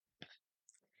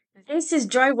This is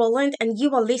Joy Roland, and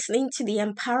you are listening to the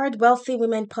Empowered Wealthy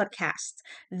Women podcast.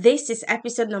 This is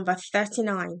episode number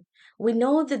 39. We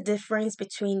know the difference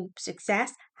between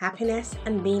success, happiness,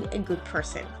 and being a good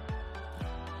person.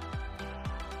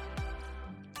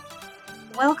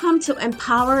 Welcome to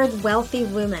Empowered Wealthy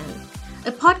Women,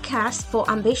 a podcast for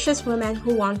ambitious women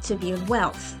who want to build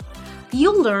wealth.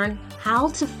 You'll learn how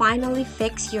to finally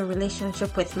fix your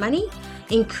relationship with money,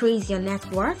 increase your net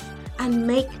worth, and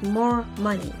make more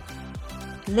money.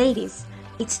 Ladies,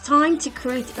 it's time to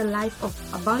create a life of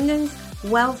abundance,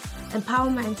 wealth,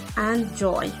 empowerment, and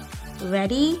joy.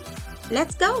 Ready?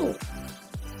 Let's go!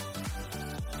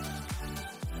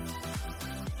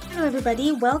 Hello,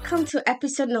 everybody. Welcome to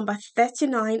episode number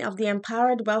 39 of the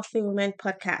Empowered Wealthy Women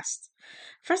podcast.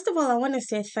 First of all, I want to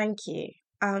say thank you.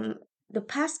 The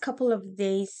past couple of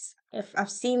days, if I've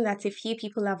seen that a few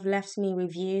people have left me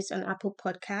reviews on Apple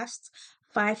Podcasts,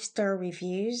 5-star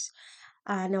reviews,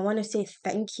 and I want to say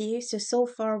thank you. So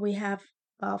far we have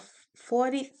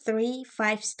 43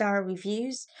 5-star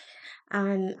reviews,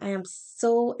 and I am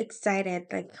so excited.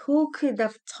 Like, who could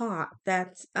have thought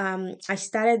that I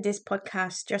started this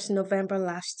podcast just November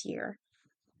last year?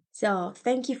 So,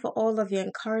 thank you for all of your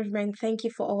encouragement. Thank you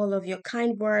for all of your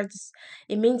kind words.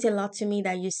 It means a lot to me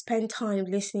that you spend time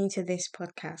listening to this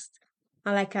podcast.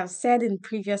 And like I've said in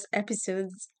previous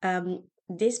episodes,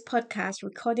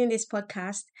 recording this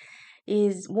podcast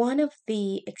is one of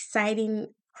the exciting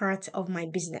parts of my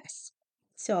business.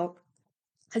 So,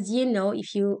 as you know,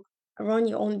 if you run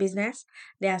your own business,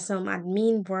 there are some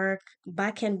admin work,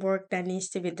 back end work that needs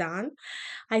to be done.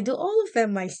 I do all of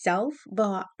them myself,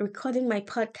 but recording my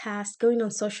podcast, going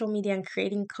on social media, and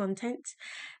creating content,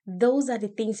 those are the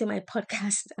things in my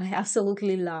podcast I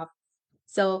absolutely love.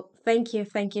 So, thank you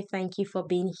for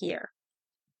being here.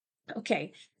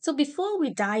 Okay, so before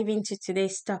we dive into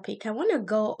today's topic, I want to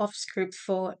go off script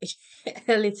for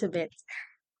a little bit.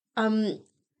 Um,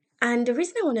 and the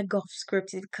reason I want to go off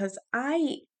script is because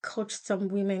I coached some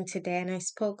women today and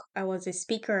I was a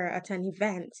speaker at an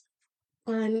event.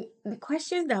 And the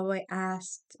questions that were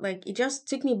asked, like, it just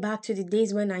took me back to the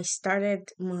days when I started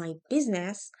my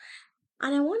business.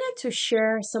 And I wanted to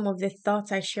share some of the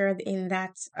thoughts I shared in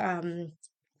that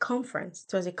conference.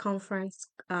 It was a conference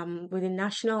with the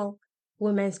National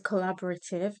Women's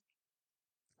Collaborative.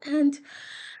 And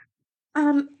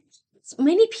um,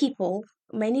 many people,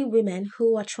 many women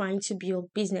who are trying to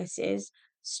build businesses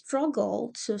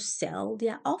struggle to sell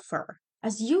their offer.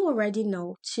 As you already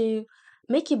know, to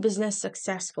make a business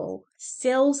successful,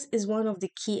 sales is one of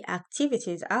the key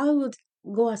activities. I would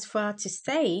go as far to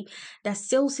say that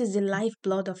sales is the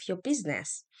lifeblood of your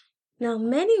business. Now,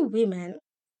 many women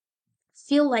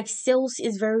feel like sales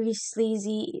is very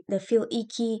sleazy, they feel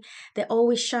icky, they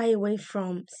always shy away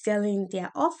from selling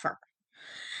their offer.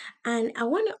 And I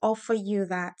want to offer you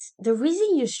that the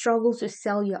reason you struggle to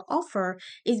sell your offer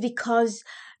is because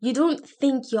you don't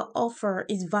think your offer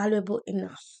is valuable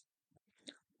enough.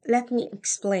 Let me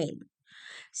explain.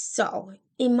 So,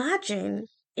 imagine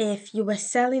if you were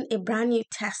selling a brand new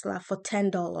Tesla for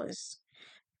 $10.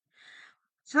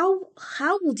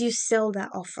 How would you sell that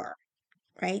offer,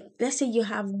 right? Let's say you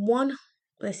have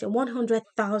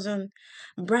 100,000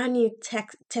 brand new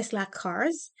Tesla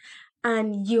cars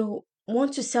and you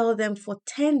want to sell them for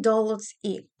 $10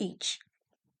 each.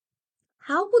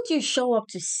 How would you show up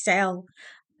to sell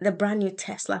the brand new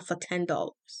Tesla for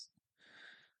 $10?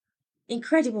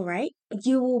 Incredible, right?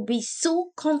 You will be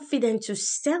so confident to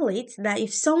sell it that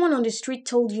if someone on the street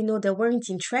told you no, they weren't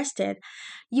interested,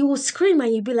 you will scream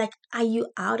and you'll be like, are you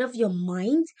out of your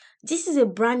mind? This is a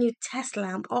brand new Tesla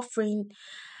I'm offering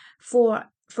for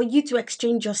you to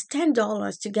exchange just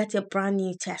 $10 to get a brand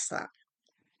new Tesla,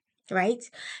 right?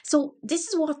 So this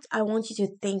is what I want you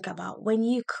to think about when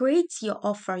you create your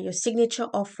offer, your signature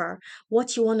offer,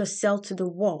 what you want to sell to the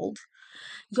world.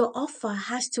 Your offer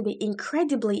has to be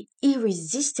incredibly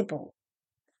irresistible.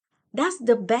 That's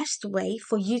the best way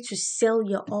for you to sell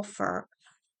your offer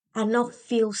and not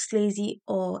feel sleazy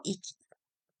or icky.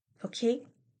 Okay?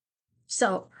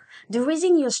 So, the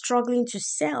reason you're struggling to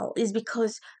sell is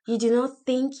because you do not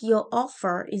think your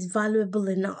offer is valuable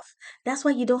enough. That's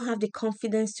why you don't have the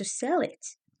confidence to sell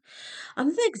it.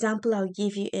 Another example I'll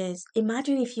give you is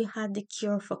imagine if you had the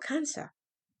cure for cancer,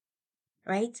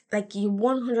 right? Like you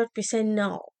 100%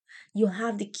 know you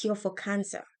have the cure for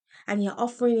cancer and you're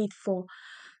offering it for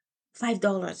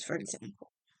 $5, for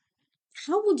example.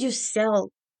 How would you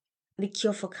sell the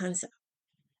cure for cancer,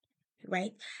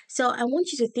 right? So I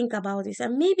want you to think about this,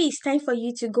 and maybe it's time for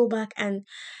you to go back and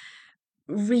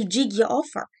rejig your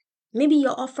offer. Maybe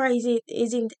your offer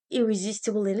isn't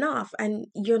irresistible enough, and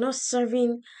you're not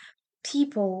serving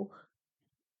people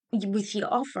with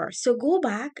your offer. So go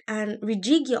back and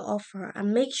rejig your offer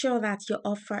and make sure that your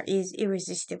offer is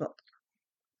irresistible.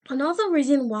 Another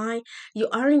reason why you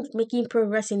aren't making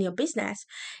progress in your business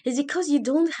is because you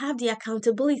don't have the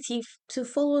accountability to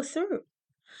follow through.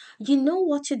 You know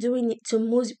what you're doing to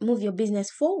move your business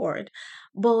forward,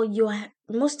 but you are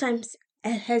most times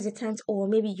hesitant, or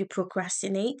maybe you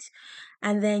procrastinate,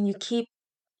 and then you keep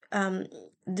um,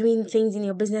 doing things in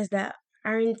your business that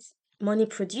aren't money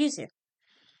producing.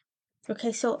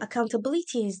 Okay, so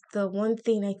accountability is the one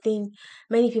thing I think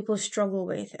many people struggle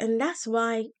with, and that's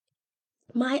why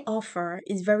my offer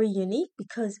is very unique,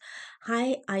 because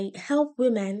I help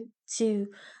women to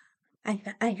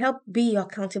I help be your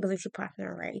accountability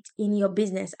partner, right? In your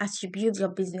business, as you build your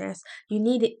business, you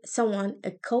need someone,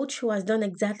 a coach who has done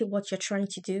exactly what you're trying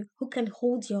to do, who can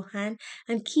hold your hand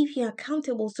and keep you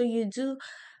accountable so you do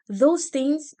those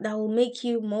things that will make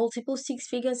you multiple six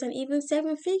figures and even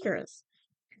seven figures.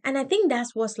 And I think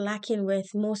that's what's lacking with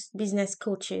most business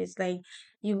coaches. Like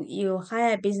you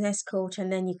hire a business coach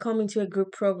and then you come into a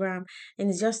group program and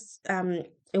it's just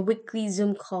a weekly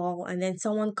Zoom call, and then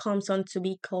someone comes on to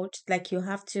be coached. Like you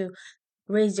have to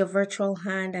raise your virtual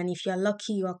hand, and if you're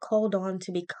lucky you are called on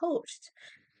to be coached.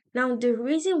 Now the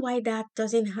reason why that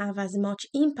doesn't have as much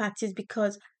impact is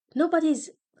because nobody's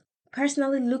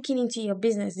personally looking into your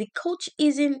business. The coach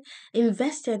isn't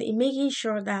invested in making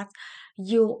sure that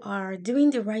you are doing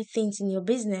the right things in your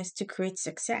business to create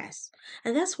success.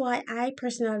 And that's why I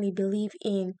personally believe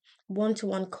in one to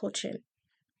one coaching.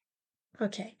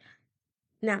 Okay.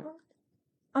 Now,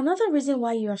 another reason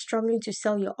why you are struggling to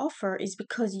sell your offer is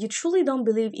because you truly don't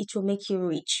believe it will make you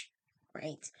rich,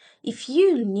 right? If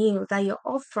you knew that your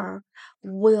offer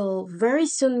will very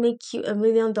soon make you $1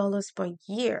 million per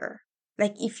year,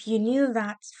 like if you knew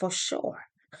that for sure,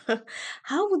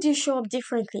 how would you show up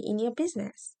differently in your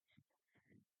business?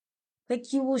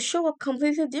 Like you will show up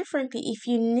completely differently if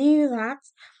you knew that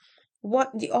what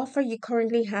the offer you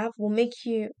currently have will make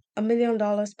you $1 million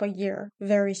per year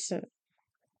very soon.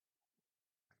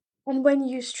 And when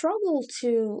you struggle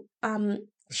to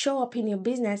show up in your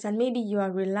business and maybe you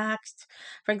are relaxed,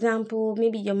 for example,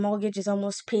 maybe your mortgage is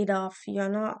almost paid off, you're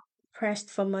not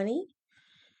pressed for money,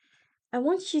 I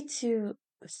want you to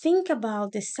think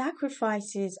about the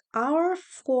sacrifices our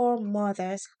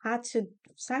foremothers had to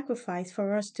sacrifice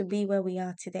for us to be where we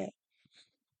are today.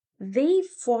 They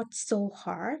fought so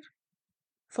hard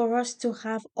for us to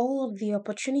have all of the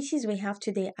opportunities we have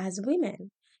today as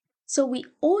women. So we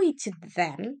owe it to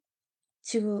them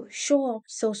to show up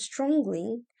so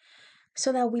strongly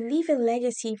so that we leave a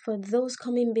legacy for those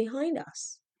coming behind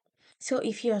us. So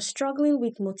if you're struggling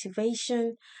with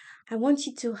motivation, I want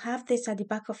you to have this at the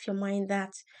back of your mind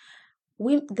that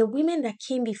the women that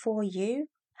came before you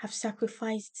have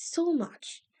sacrificed so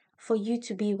much for you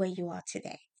to be where you are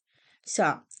today.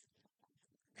 So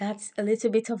that's a little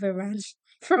bit of a rant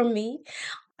from me.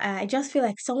 I just feel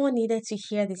like someone needed to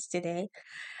hear this today,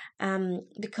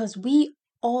 because we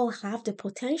all have the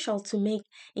potential to make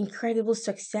incredible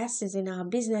successes in our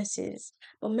businesses.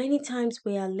 But many times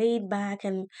we are laid back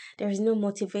and there is no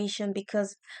motivation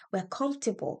because we're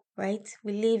comfortable, right?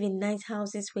 We live in nice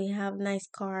houses, we have nice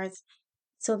cars.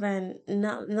 So then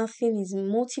nothing is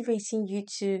motivating you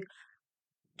to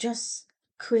just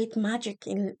create magic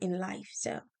in life.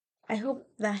 So I hope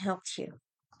that helped you.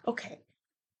 Okay.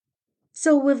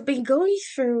 So we've been going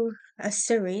through a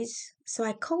series. So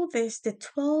I call this the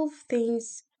 12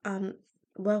 things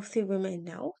wealthy women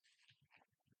know.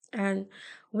 And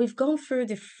we've gone through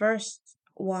the first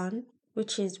one,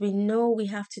 which is we know we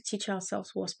have to teach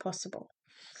ourselves what's possible.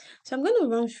 So I'm going to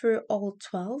run through all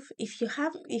 12. If you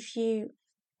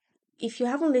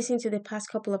haven't listened to the past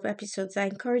couple of episodes, I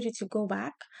encourage you to go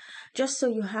back just so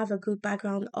you have a good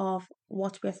background of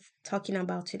what we're talking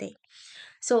about today.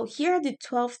 So here are the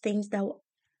 12 things that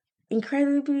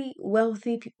incredibly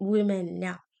wealthy women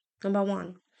now. Number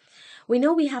one, we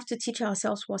know we have to teach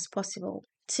ourselves what's possible.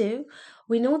 Two,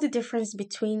 we know the difference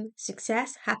between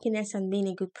success, happiness, and being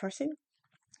a good person.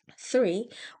 Three,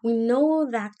 we know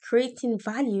that creating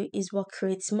value is what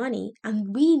creates money,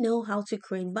 and we know how to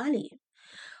create value.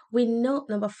 We know,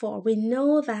 number four, we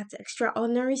know that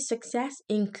extraordinary success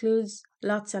includes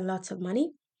lots and lots of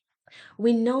money.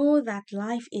 We know that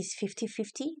life is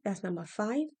 50-50. That's number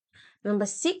five. Number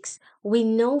six, we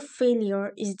know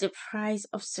failure is the price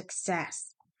of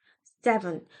success.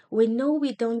 Seven, we know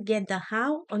we don't get the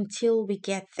how until we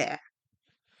get there.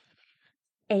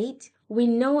 Eight, we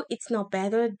know it's not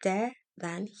better there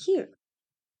than here.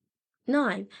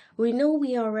 Nine, we know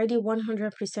we are already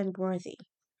 100% worthy.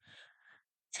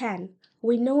 10,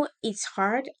 we know it's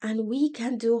hard and we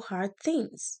can do hard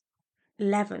things.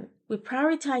 11. We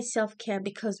prioritize self care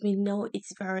because we know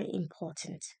it's very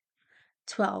important.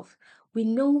 12. We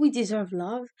know we deserve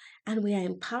love and we are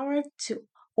empowered to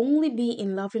only be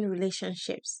in loving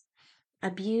relationships.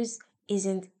 Abuse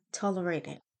isn't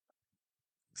tolerated.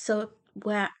 So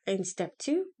we're in step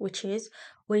 2, which is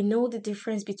we know the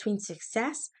difference between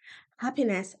success,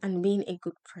 happiness, and being a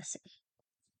good person.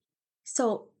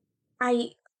 So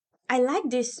I I like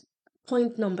this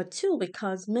point number 2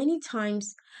 because many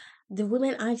times the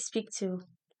women I speak to,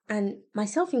 and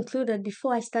myself included,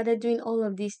 before I started doing all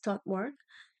of this thought work,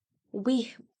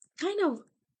 we kind of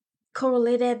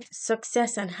correlated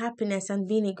success and happiness and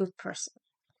being a good person.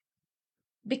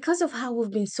 Because of how we've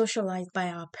been socialized by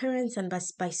our parents and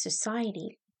by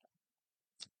society,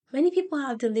 many people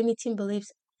have the limiting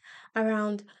beliefs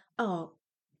around, oh,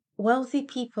 wealthy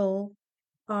people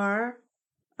are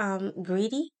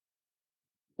greedy,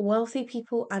 wealthy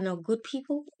people are not good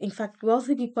people. In fact,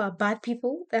 wealthy people are bad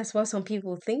people. That's what some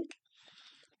people think.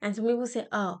 And some people say,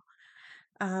 oh,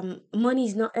 money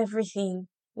is not everything.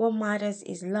 What matters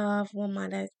is love. What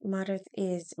matters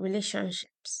is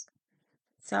relationships.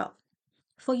 So,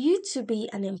 for you to be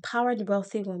an empowered,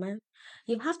 wealthy woman,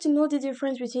 you have to know the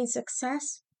difference between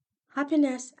success,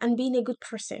 happiness, and being a good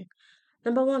person.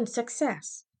 Number one,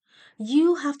 success.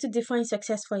 You have to define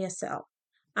success for yourself.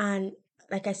 And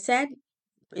like I said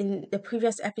in the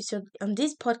previous episode on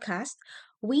this podcast,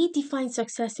 we define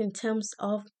success in terms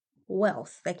of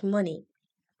wealth, like money.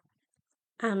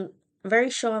 I'm very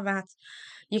sure that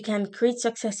you can create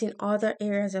success in other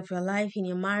areas of your life, in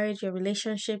your marriage, your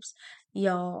relationships,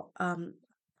 your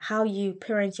how you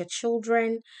parent your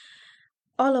children.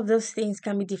 All of those things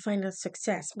can be defined as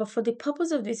success. But for the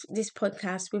purpose of this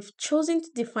podcast, we've chosen to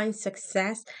define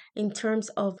success in terms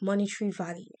of monetary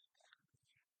value.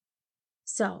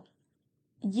 So,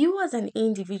 you as an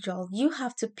individual, you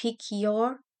have to pick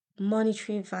your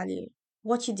monetary value,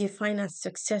 what you define as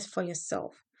success for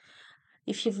yourself.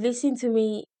 If you've listened to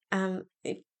me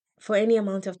for any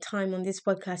amount of time on this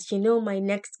podcast, you know my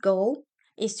next goal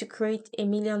is to create $1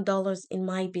 million in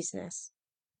my business.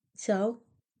 So,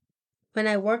 when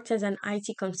I worked as an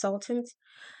IT consultant,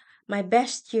 my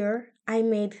best year, I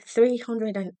made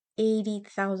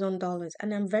 $380,000,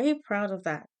 and I'm very proud of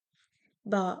that.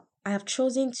 But I have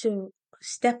chosen to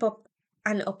step up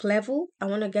and up level. I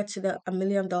want to get to the $1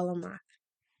 million mark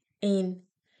in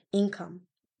income.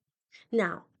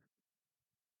 Now,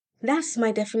 that's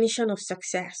my definition of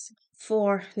success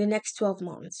for the next 12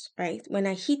 months, right? When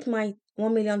I hit my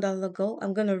 $1 million goal,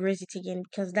 I'm going to raise it again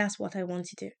because that's what I want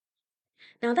to do.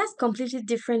 Now, that's completely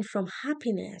different from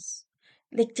happiness.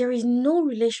 Like, there is no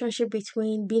relationship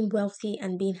between being wealthy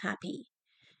and being happy.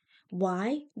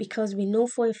 Why? Because we know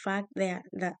for a fact that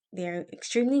there are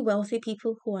extremely wealthy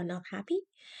people who are not happy,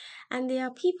 and there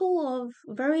are people of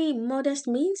very modest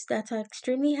means that are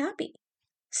extremely happy.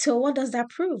 So, what does that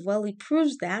prove? Well, it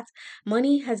proves that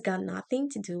money has got nothing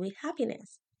to do with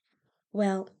happiness.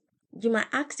 Well, you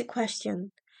might ask the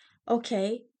question,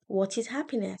 okay, what is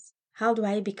happiness? How do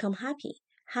I become happy?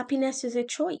 Happiness is a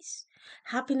choice.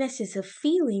 Happiness is a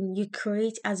feeling you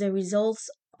create as a result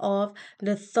of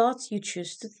the thoughts you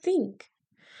choose to think.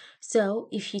 So,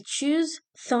 if you choose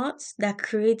thoughts that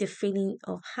create a feeling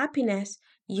of happiness,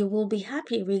 you will be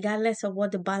happy regardless of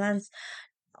what the balance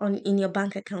on in your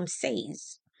bank account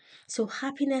says. So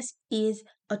happiness is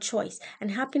a choice,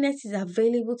 and happiness is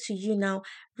available to you now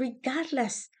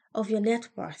regardless of your net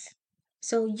worth.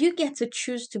 So you get to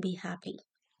choose to be happy.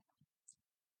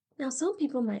 Now some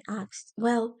people might ask,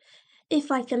 well,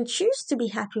 if I can choose to be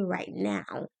happy right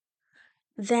now,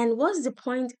 then what's the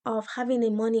point of having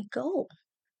a money goal?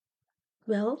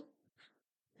 Well,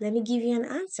 let me give you an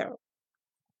answer.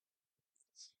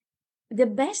 The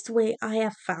best way I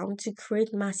have found to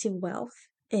create massive wealth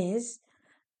is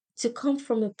to come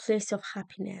from a place of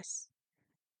happiness.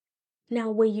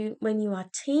 Now, when you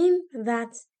attain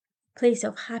that place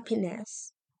of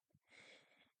happiness,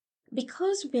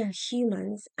 because we are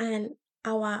humans and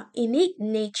our innate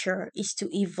nature is to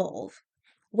evolve,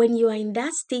 when you are in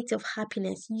that state of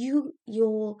happiness,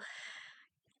 you'll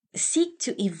seek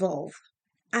to evolve.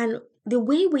 And the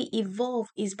way we evolve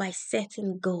is by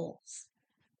setting goals.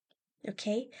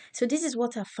 Okay? So this is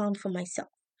what I found for myself.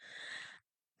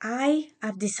 I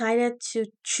have decided to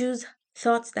choose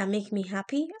thoughts that make me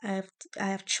happy. I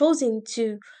have chosen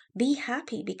to be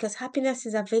happy because happiness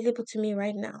is available to me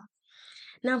right now.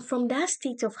 Now, from that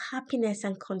state of happiness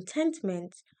and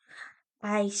contentment,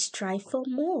 I strive for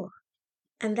more.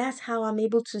 And that's how I'm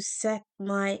able to set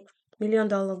my $1 million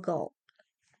goal.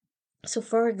 So,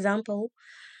 for example,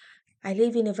 I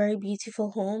live in a very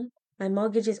beautiful home. My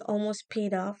mortgage is almost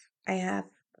paid off. I have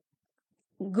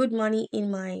good money in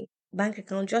my bank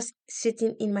account, just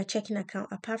sitting in my checking account,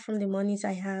 apart from the monies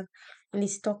I have in the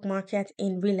stock market,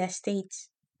 in real estate,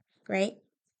 right?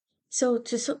 So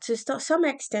some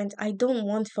extent, I don't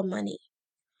want for money.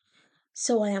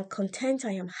 So I am content,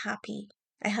 I am happy.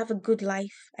 I have a good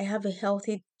life, I have a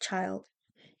healthy child.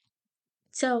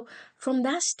 So from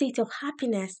that state of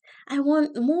happiness, I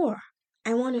want more.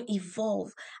 I want to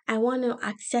evolve. I want to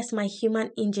access my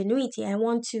human ingenuity. I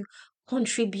want to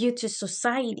contribute to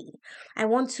society. I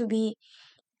want to be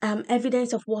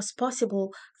evidence of what's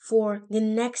possible for the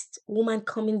next woman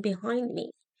coming behind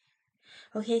me.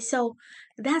 Okay, so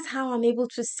that's how I'm able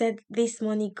to set this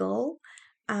money goal,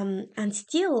 and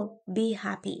still be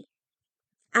happy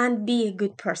and be a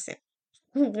good person.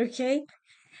 Okay,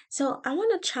 so I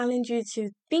want to challenge you to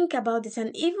think about this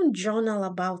and even journal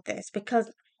about this,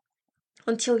 because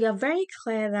until you're very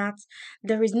clear that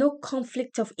there is no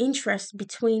conflict of interest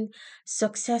between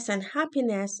success and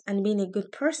happiness and being a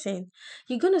good person,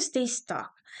 you're going to stay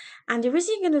stuck. And the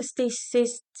reason you're going to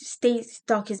stay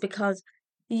stuck is because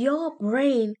your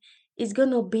brain is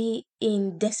going to be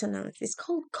in dissonance. It's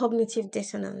called cognitive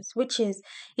dissonance, which is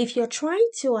if you're trying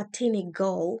to attain a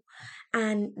goal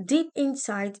and deep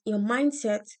inside your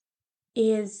mindset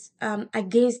is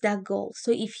against that goal.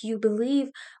 So if you believe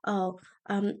uh,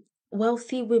 um,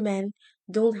 wealthy women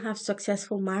don't have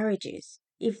successful marriages,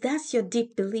 if that's your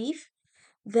deep belief,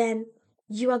 then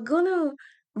you are gonna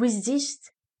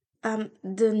resist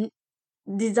the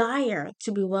desire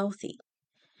to be wealthy,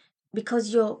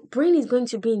 because your brain is going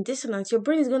to be in dissonance. Your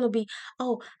brain is going to be,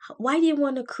 oh, why do you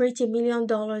want to create $1 million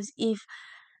if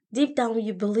deep down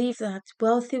you believe that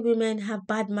wealthy women have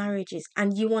bad marriages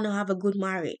and you want to have a good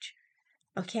marriage?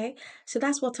 Okay, so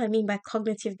that's what I mean by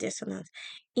cognitive dissonance.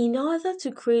 In order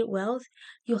to create wealth,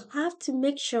 you have to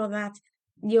make sure that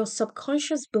your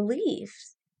subconscious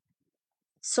beliefs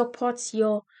supports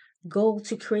your goal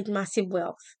to create massive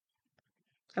wealth.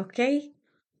 Okay,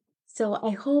 so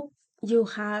I hope you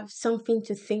have something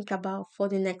to think about for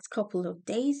the next couple of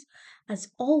days. As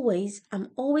always, I'm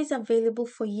always available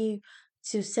for you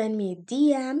to send me a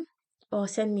DM or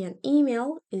send me an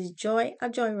email. It's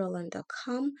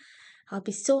joy@joyroland.com. I'll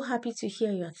be so happy to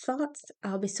hear your thoughts.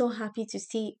 I'll be so happy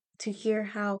to hear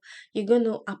how you're going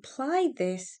to apply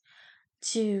this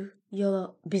to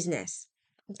your business.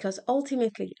 Because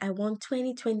ultimately, I want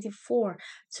 2024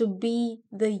 to be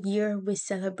the year we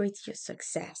celebrate your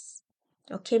success.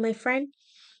 Okay, my friend?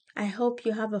 I hope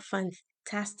you have a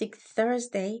fantastic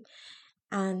Thursday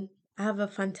and have a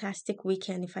fantastic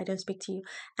weekend if I don't speak to you.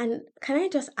 And can I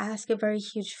just ask a very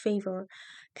huge favor?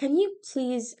 Can you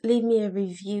please leave me a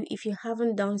review if you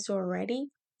haven't done so already?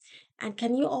 And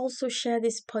can you also share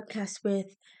this podcast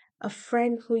with a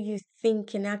friend who you think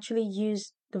can actually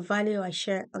use the value I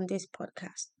share on this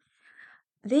podcast?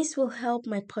 This will help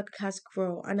my podcast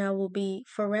grow, and I will be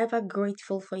forever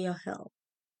grateful for your help.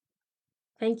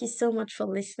 Thank you so much for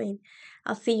listening.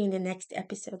 I'll see you in the next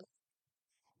episode.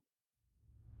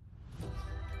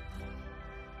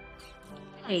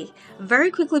 Hey, very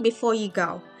quickly before you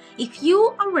go, if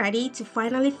you are ready to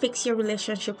finally fix your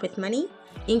relationship with money,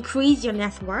 increase your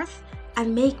net worth,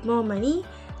 and make more money,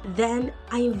 then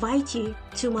I invite you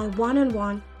to my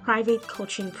one-on-one private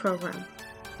coaching program.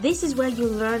 This is where you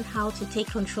learn how to take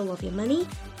control of your money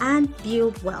and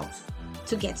build wealth.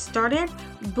 To get started,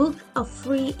 book a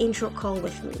free intro call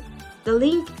with me. The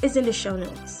link is in the show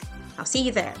notes. I'll see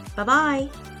you there.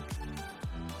 Bye-bye.